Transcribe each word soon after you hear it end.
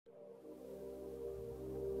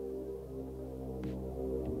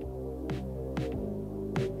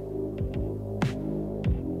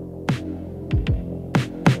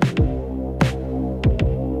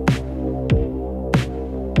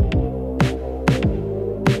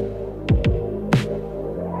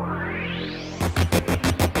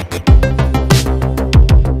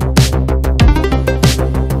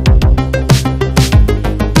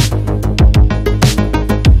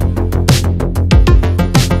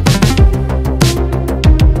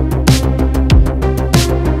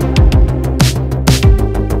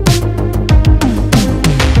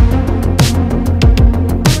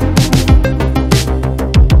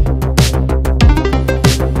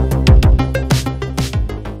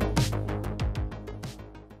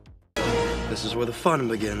where the fun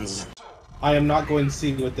begins. I am not going to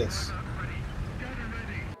see with this.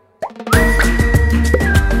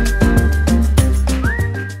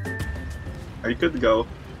 I could go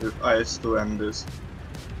with IS-2 and this.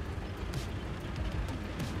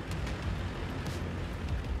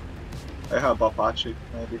 I have Apache,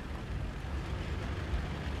 maybe.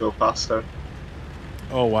 Go faster.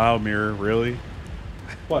 Oh wow, Mirror, really?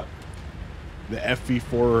 What? The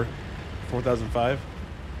FV4 4005?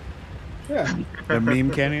 Yeah. The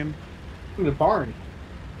meme canyon? In the barn.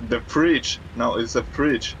 The fridge. No, it's a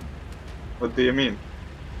fridge. What do you mean?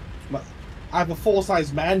 I have a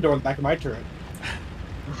full-size man door in the back of my turret.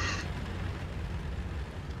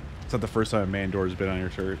 It's not the first time a man door has been on your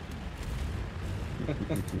turret.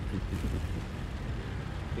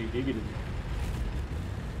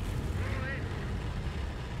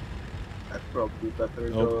 I'd probably better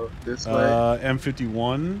go this way.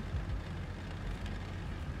 M51.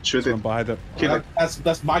 Shoot it. Behind the... Kill it.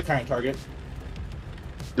 That's my kind of target.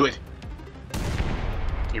 Do it.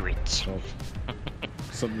 Do it. Oh.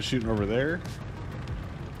 Something shooting over there.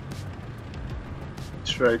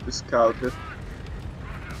 Try to scout it.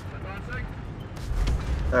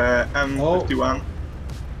 M51.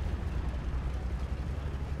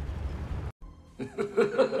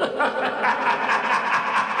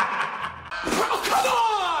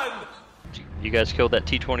 You guys killed that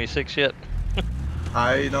T-26 yet?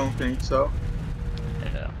 I don't think so.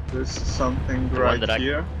 Yeah. There's something The one right that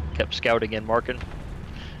here. I kept scouting and marking.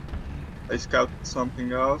 I scouted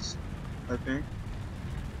something else, I think.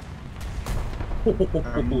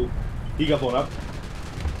 He got blown up.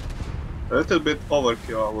 A little bit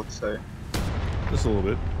overkill, I would say. Just a little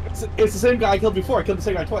bit. It's the same guy I killed before. I killed the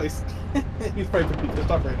same guy twice. He's probably pretty pissed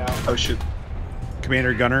off right now. Oh shit.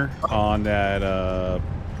 Commander Gunner on that,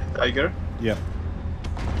 Tiger? Yep.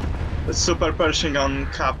 The super Pershing on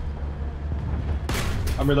cap.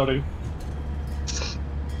 I'm reloading.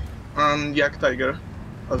 And Yak Tiger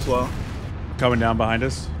as well. Coming down behind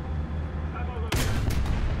us.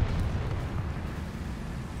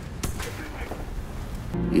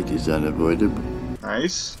 It is unavoidable.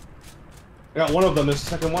 Nice. I got one of them. There's the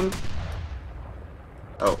second one.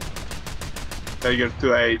 Oh. Tiger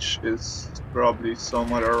 2H is probably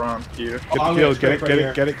somewhere around here. Get the I'm kill, gonna get it, scrape get right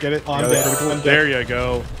it, get it, get it. I'm Yeah, dead. that's pretty cool. I'm dead. There you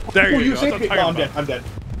go. There Oh, you you go. saved That's me. what No, I'm I'm dead. talking I'm dead.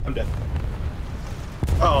 I'm dead.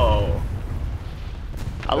 Oh.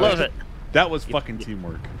 I love it. about. That was fucking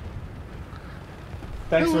teamwork.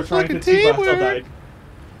 Thanks That for was trying to fucking see, but I still teamwork. died.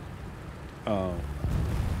 Oh.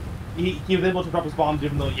 He was able to drop his bomb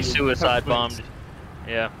even though He suicide bombed.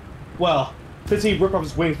 Yeah. Well, since he ripped off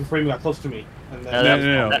his wings before he got close to me. And then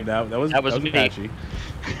No, No, that was me. Apache.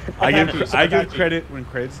 I Apache, give Apache. credit when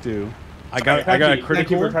credit's due. I Sorry, got a Apache, thank you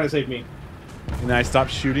critical, for trying to save me. and then I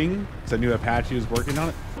stopped shooting because I knew Apache was working on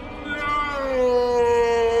it.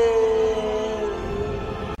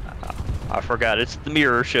 I forgot. It's the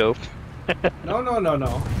Mirror Show.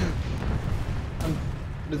 No.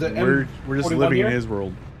 Is it We're just M41 living here? in his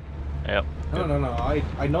world. Yep. No.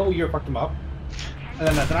 I know you fucked him up. And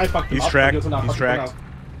then I fucked him He's up. tracked. But he also not He's fucked him tracked. up.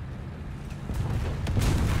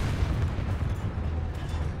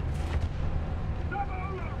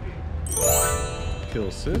 Kill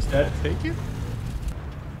assist. Dead. I'll take it.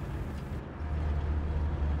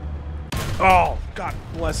 Oh, God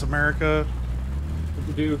bless America. What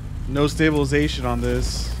you do? No stabilization on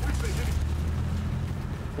this.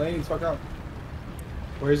 Planes, fuck out.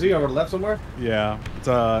 Where is he? Over the left somewhere? Yeah, it's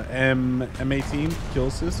M18 kill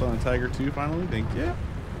assist on a Tiger 2 finally. Thank you.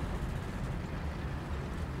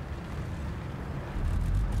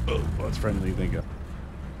 Oh, that's friendly. Thank you.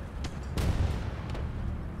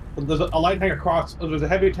 There's a light tank across. Oh, there's a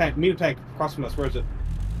heavy tank, medium tank across from us. Where is it?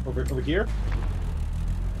 Over here?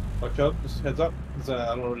 Watch out. Just heads up. It's, I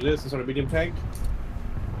don't know what it is. It's on a medium tank.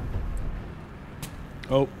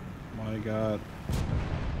 Oh my God.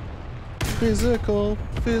 Physical.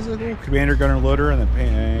 Commander Gunner Loader and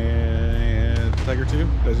then Tiger 2.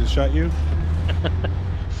 Does it shot you?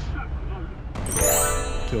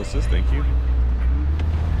 Kill assist. Thank you.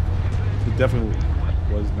 It definitely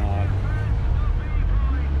was not.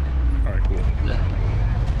 All right,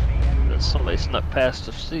 cool. Somebody snuck past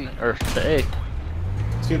to C or to A.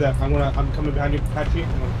 See that? I'm coming behind you, Apache.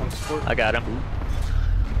 I'm gonna come support. I got him.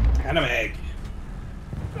 Animag.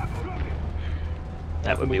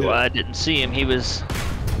 That would be why I didn't see him. He was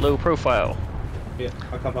low profile. Yeah,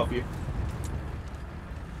 I'll come help you.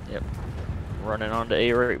 Yep. Running onto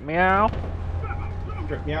A right meow.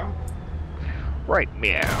 Right, meow. Right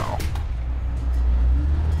meow.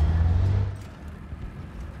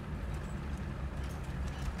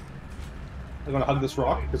 I'm gonna hug this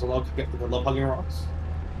rock because I love hugging rocks.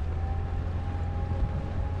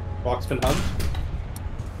 Rock's been hugged.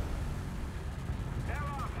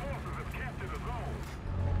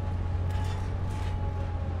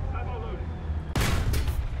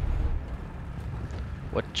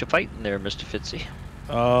 What you fighting there, Mr. Fitzy?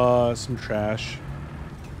 Some trash.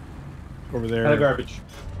 Over there. Kind of garbage.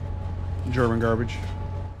 German garbage.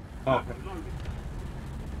 Oh, okay.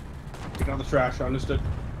 Take out the trash, understood.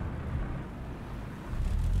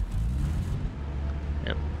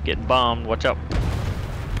 Yep, getting bombed. Watch out.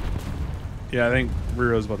 Yeah, I think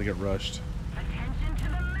Riro's about to get rushed.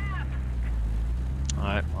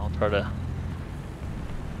 Alright, I'll try to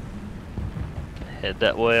head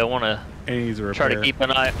that way. I want to And he needs a repair. try to keep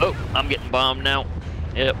an eye. Oh, I'm getting bombed now.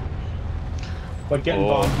 Yep. But getting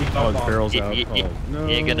bombed, keep Oh, not his bombed. barrel's out. Oh, no.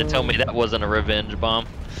 You're gonna tell me that wasn't a revenge bomb?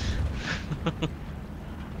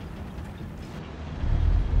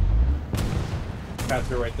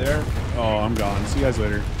 Cats are right there. Oh, I'm gone. See you guys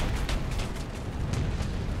later.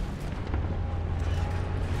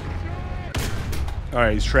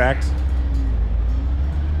 Alright, he's tracked.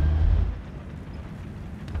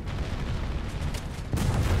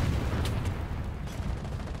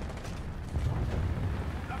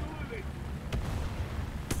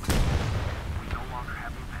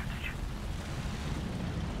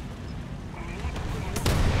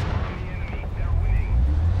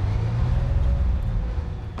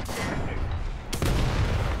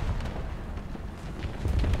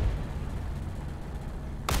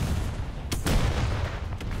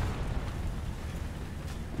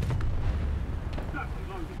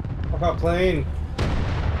 Fuck out plane.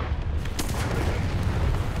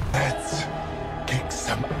 Let's kick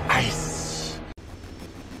some ice.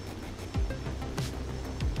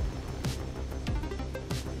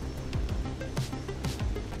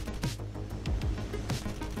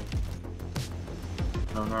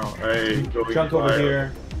 No, no. Hey, going Jump over fire.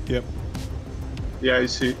 here. Yep. Yeah, I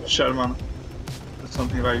see. Sherman. Or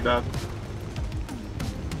something like that.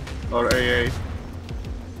 Or AA.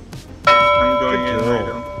 I'm going in, I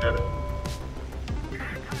don't get it.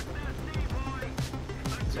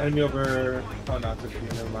 It's enemy over. Oh, no, it's just you.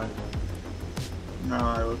 Never mind. No,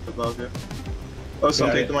 I was above it. Oh,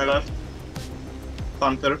 something Yeah, yeah. to my left.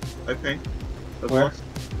 Panther, I think. That Where? was.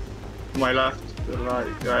 To my left.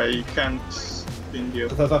 Like, I can't ping you.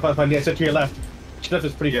 Fine. Yeah, it's to your left. Your left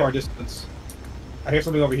is pretty Yeah. far distance. I hear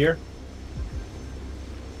something over here.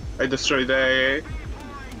 I destroyed the AA.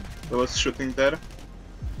 I was shooting there.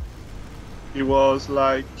 He was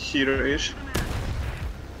like here-ish.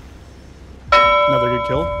 Another good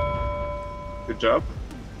kill. Good job.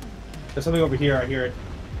 There's something over here. I hear it.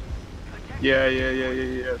 Yeah,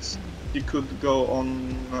 yes. He could go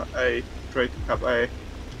on A, try to cap A.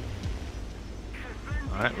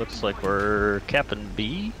 Alright, looks like we're capping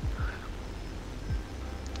B.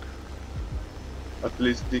 At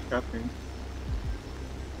least decapping.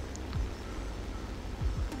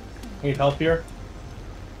 Need help here?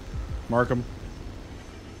 Mark him.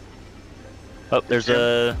 Oh, there's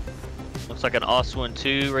a... Looks like an Oswin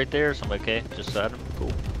 2 right there. Somebody, okay, just at him.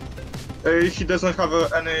 Cool. He doesn't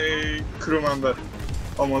have any crew member.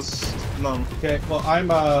 Almost none. Okay, well, I'm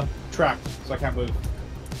trapped, so I can't move.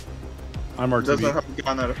 I'm He doesn't RTB. have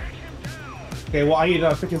gunner. Okay, well, I need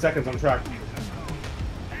 15 seconds on track.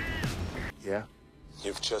 Yeah,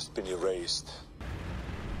 you've just been erased.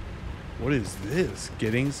 What is this?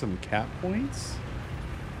 Getting some cap points?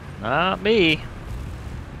 Not me.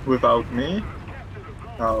 Without me?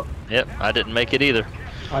 No. Yep, I didn't make it either.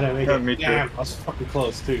 I didn't make Yeah, it. me too. Damn, I was fucking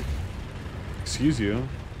close, too. Excuse you.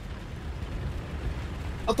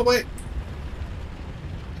 Out the way!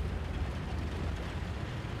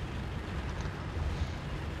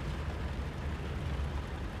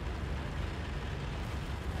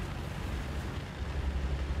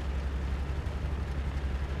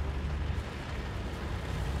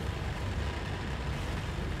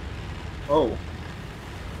 Oh.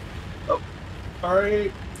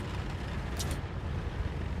 Sorry.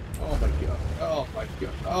 Oh my god. Oh my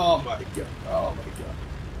god. Oh my god. Oh my god.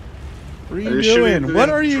 What are Are you you sure doing? What didn't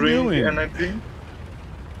are you drink doing? Anything?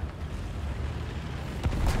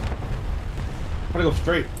 I'm gonna go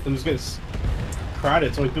straight. I'm just getting crowded.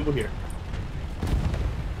 It's only people here.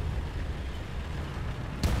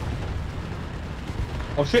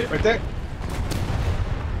 Oh shit, right there.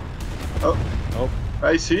 Oh, Oh,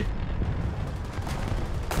 I see.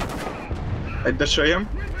 I destroy him.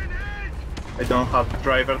 I don't have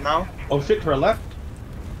driver now. Oh shit, to our left.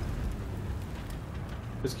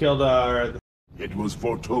 Just killed the It was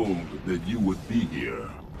foretold that you would be here.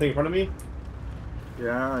 thing in front of me.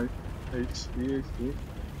 Yeah, I see.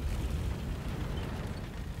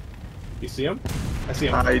 You see him? I see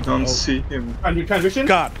him. I don't see him. Transition?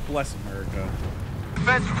 God bless America.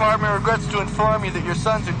 Defense Department regrets to inform you that your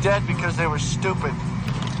sons are dead because they were stupid.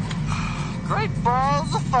 Great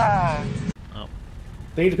balls of fire.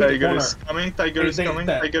 They need to pick the Tiger corner. is coming. Tiger is coming.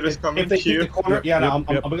 Tiger is coming. If they Here. pick the corner, yeah, no, Yep,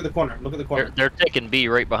 I'm yep. looking at the corner. Look at the corner. They're taking B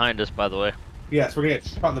right behind us, by the way. Yes, we're gonna get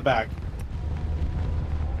shot in the back.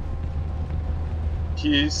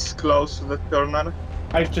 He's close to the corner.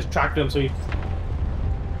 I just tracked him,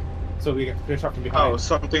 so we get shot from behind. Oh,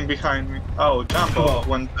 something behind me. Oh, Jumbo Oh.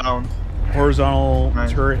 went down. Horizontal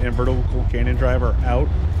Nice. turret and vertical cannon drive are out.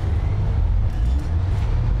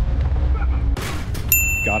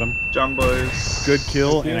 Got him. Jumbo is Good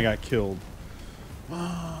kill, and I got killed.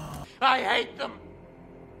 I hate them.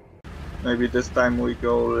 Maybe this time we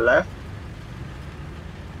go left,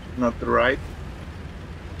 not right.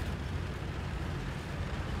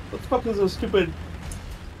 What the fuck is those stupid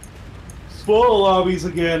spoil lobbies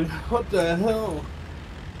again? What the hell?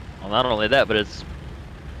 Well, not only that, but it's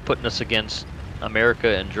putting us against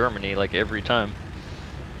America and Germany like every time.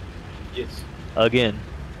 Yes. Again.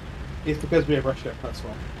 It's because we have Russia, that's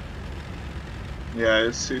why. Yeah,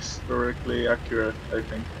 it's historically accurate, I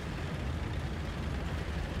think.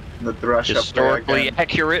 Not Russia play Historically again.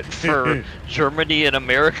 accurate for Germany and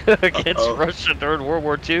America against Uh-oh. Russia during World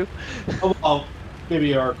War II. Oh, well,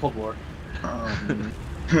 maybe our Cold War.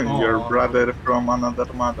 Your Aw. brother from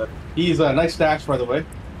another mother. He's a nice dash, by the way.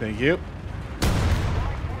 Thank you.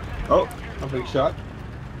 Oh, A big shot.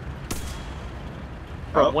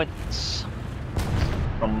 oh, Wentz.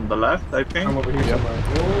 from the left, I think. I'm over here somewhere.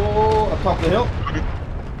 Oh, up top of the hill.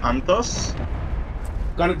 Antos.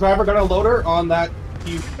 Got a driver, got a loader on that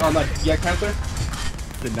Yak Panther.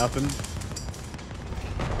 Did nothing.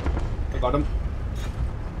 I got him.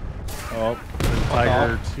 Oh, there's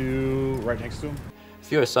Tiger 2 right next to him.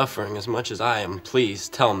 If you are suffering as much as I am, please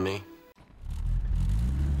tell me.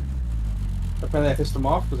 Apparently I pissed him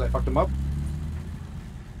off because I fucked him up.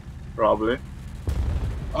 Probably.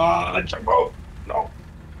 Jumbo! No.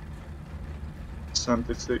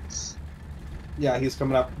 76. Yeah, he's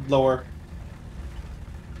coming up lower.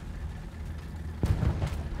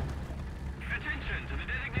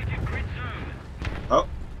 Oh,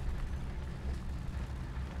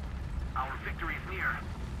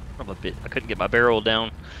 I'm a bit. I couldn't get my barrel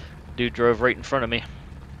down. Dude drove right in front of me.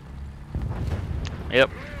 Yep,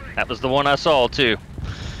 that was the one I saw too.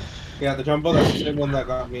 Yeah, the Jumbo, that's the same one that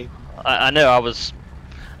got me. I know.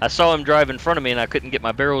 I saw him drive in front of me, and I couldn't get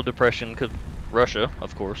my barrel depression because Russia,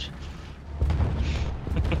 of course.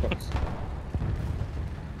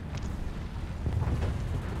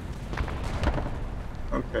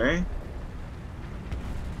 okay.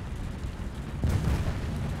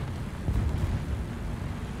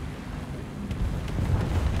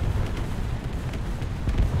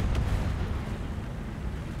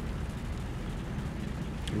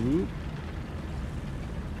 Ooh.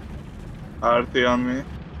 RT on me.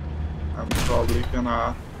 I'm probably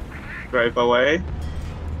gonna drive away.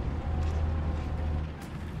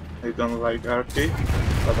 I don't like RT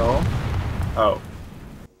at all. Oh.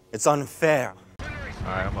 It's unfair.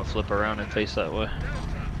 Alright, I'm gonna flip around and face that way.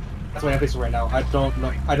 That's why I'm facing right now. I don't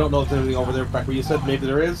know if there's anything over there back where you said. Maybe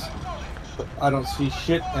there is. But I don't see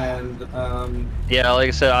shit, and, Yeah, like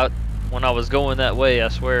I said, when I was going that way, I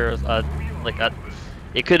swear,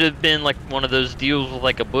 it could have been like one of those deals with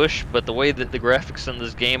like a bush, but the way that the graphics in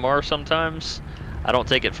this game are sometimes, I don't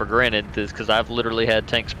take it for granted, because I've literally had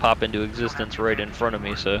tanks pop into existence right in front of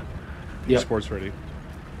me, so... yeah. Sports ready.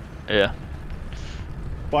 Yeah.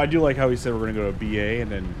 But I do like how he said we're going to go to BA, and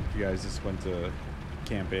then you guys just went to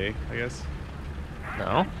Camp A, I guess.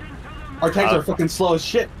 No? Our tanks are fucking slow as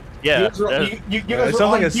shit. Yeah. You guys It were sounds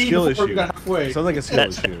like on a B skill before we issue. got halfway. It sounds like a skill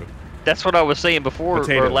issue. That's what I was saying before,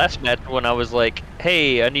 Potato. or last match, when I was like,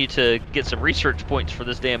 hey, I need to get some research points for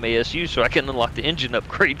this damn ASU so I can unlock the engine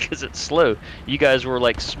upgrade because it's slow. You guys were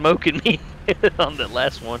like smoking me on that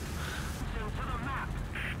last one.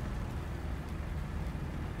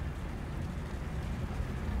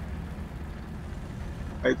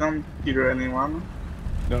 I don't hear anyone.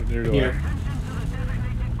 No, neither do Here. I.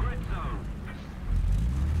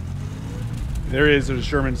 There is. There's a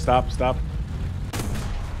Sherman. Stop.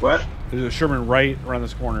 What? There's a Sherman right around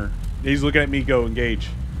this corner. He's looking at me. Go engage.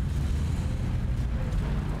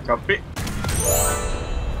 Copy.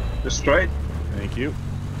 Destroyed. Thank you.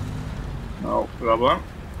 No problem.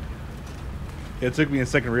 It took me a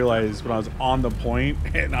second to realize when I was on the point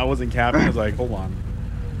and I wasn't capping. I was like, hold on,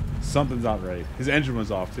 something's not right. His engine was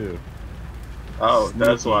off too. Oh,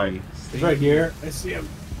 that's Sneaky. why. He's right here. I see him.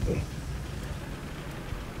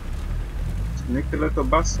 Sneaky little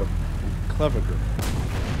bastard. Clever girl.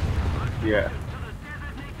 Yeah.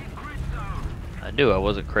 I knew I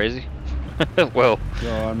wasn't crazy. Well,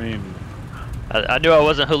 So I mean, I knew I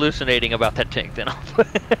wasn't hallucinating about that tank then.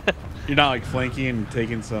 you're not like flanking and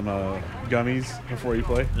taking some gummies before you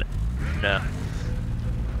play. No.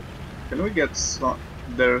 Can we get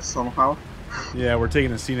there somehow? Yeah, we're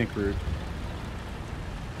taking a scenic route.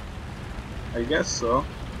 I guess so.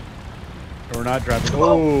 We're not driving.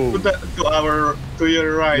 Oh, Oh, to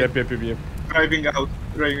your right. yep. Driving out.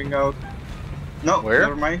 No, Where?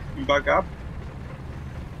 never mind. Back up.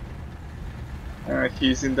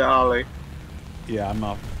 He's in the alley. Yeah, I'm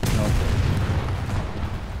off. No.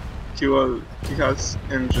 He has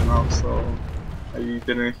engine off, so I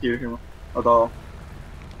didn't hear him at all.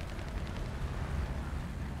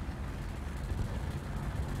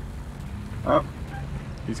 Oh,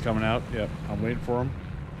 He's coming out. Yep, I'm waiting for him.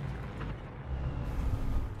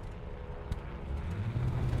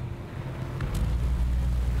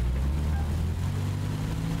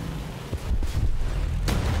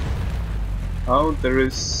 oh, there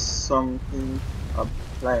is something up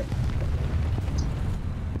plane.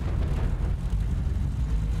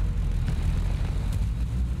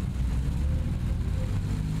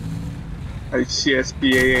 I see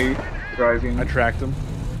SPAA driving. I tracked him.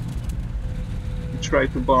 Try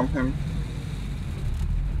to bomb him.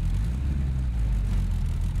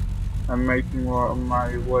 I'm making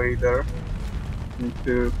my way there. Need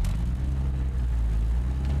to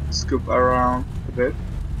scoop around a bit.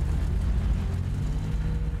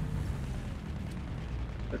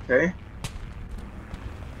 Okay.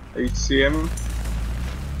 I see him.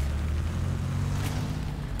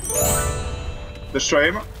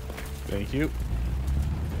 Destroy him. Thank you.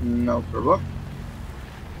 No problem.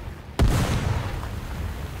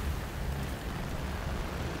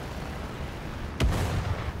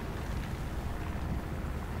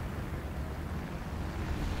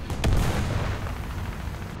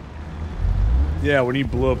 Yeah, when he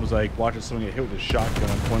blew up, it was like watching someone get hit with a shotgun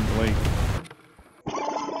on point blank.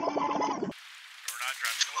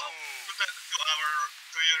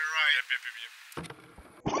 To your right.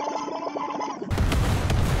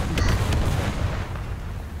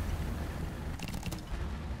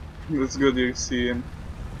 That's good you see him.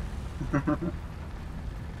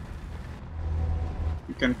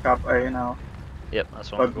 You can cap A now. Yep,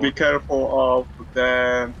 that's what I'm But going. be careful of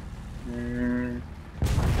the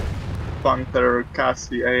Panther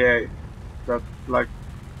Cassie AA. That's like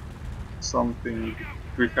something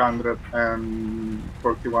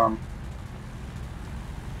 341.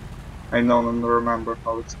 I don't remember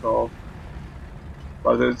how it's called.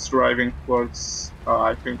 But it's driving towards,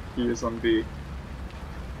 I think he is on B.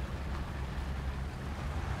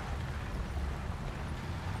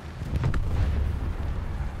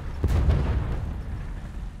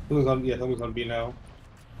 Someone's on B now.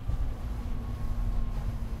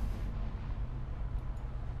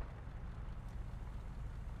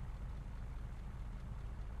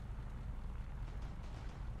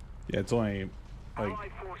 Yeah, it's only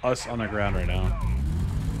like us on the ground right now.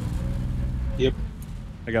 Yep.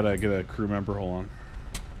 I gotta get a crew member. Hold on.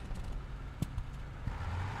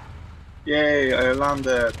 Yay, I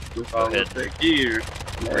landed without ahead. the gear.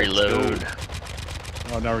 Let's Reload. go.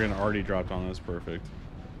 Oh, now we're getting already dropped on us. Perfect.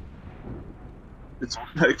 It's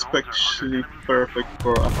especially perfect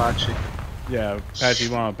for Apache. Yeah, Patchy,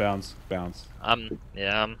 you want to bounce?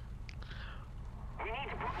 Yeah,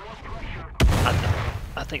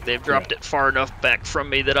 I think they've dropped it far enough back from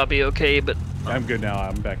me that I'll be okay, but I'm good now.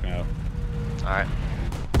 I'm backing out. alright.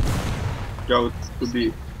 Go to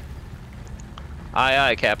B. Aye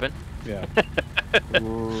aye, Captain. Yeah.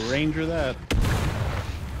 Ranger that.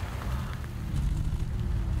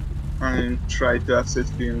 And try to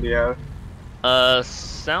assist you in the air.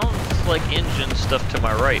 Sounds like engine stuff to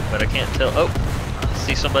my right, but I can't tell. Oh, I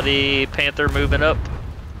see somebody, Panther, moving up.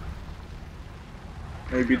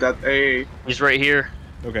 Maybe that A. He's right here.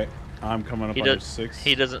 Okay, I'm coming up He on does. 6.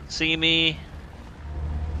 He doesn't see me.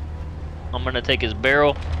 I'm gonna take his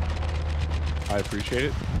barrel. I appreciate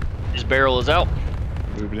it. His barrel is out.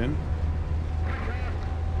 Move it in.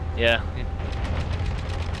 Yeah.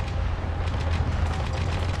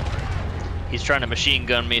 He's trying to machine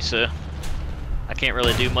gun me, so I can't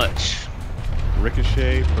really do much.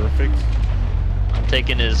 Ricochet, perfect. I'm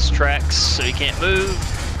taking his tracks so he can't move.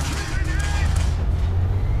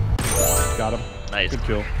 Got him. Nice. Good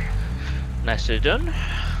kill. Nicely done.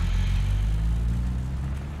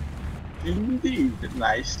 Indeed,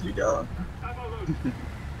 nicely done.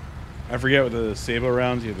 I forget with the Sabo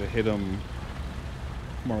rounds, you have to hit them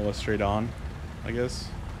more or less straight on, I guess.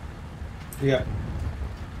 Yeah.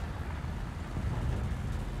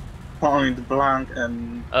 Point blank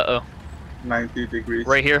and Uh-oh. 90 degrees.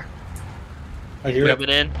 Right here. I hear it. Coming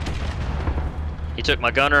in. He took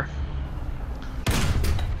my gunner.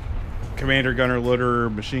 Commander, gunner, loader,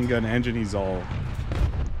 machine gun, engine, he's all...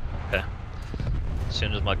 Okay. As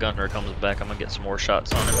soon as my gunner comes back, I'm gonna get some more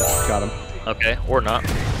shots on him. Got him. Okay, or not.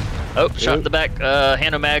 Oh, shot in the back.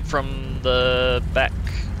 Hano mag from the back.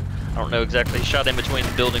 I don't know exactly. Shot in between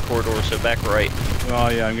the building corridors, so back right. Oh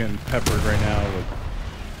yeah, I'm getting peppered right now. With...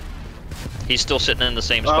 He's still sitting in the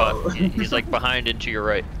same spot. He's like behind and to your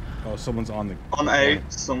right. Oh, someone's on the... On A.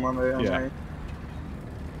 Someone on Yeah. A.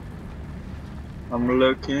 I'm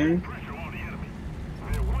looking.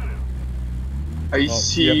 I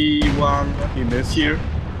see one He missed. here.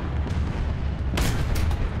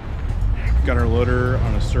 Gunner, loader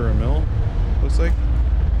on a Sura mill, looks like.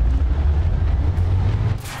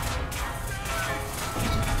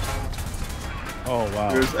 Oh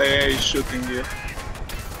wow. There's AA shooting you.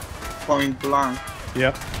 Point blank.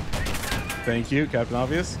 Yep. Thank you, Captain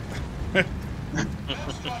Obvious.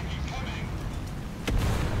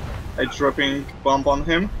 I dropping bomb on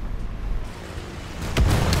him.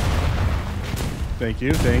 Thank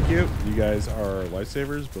you, thank you. You guys are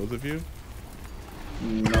lifesavers, both of you.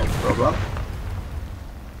 No problem.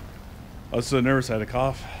 I was so nervous I had a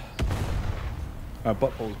cough. My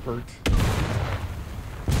butthole was perked.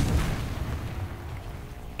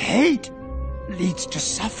 Hate leads to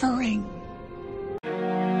suffering.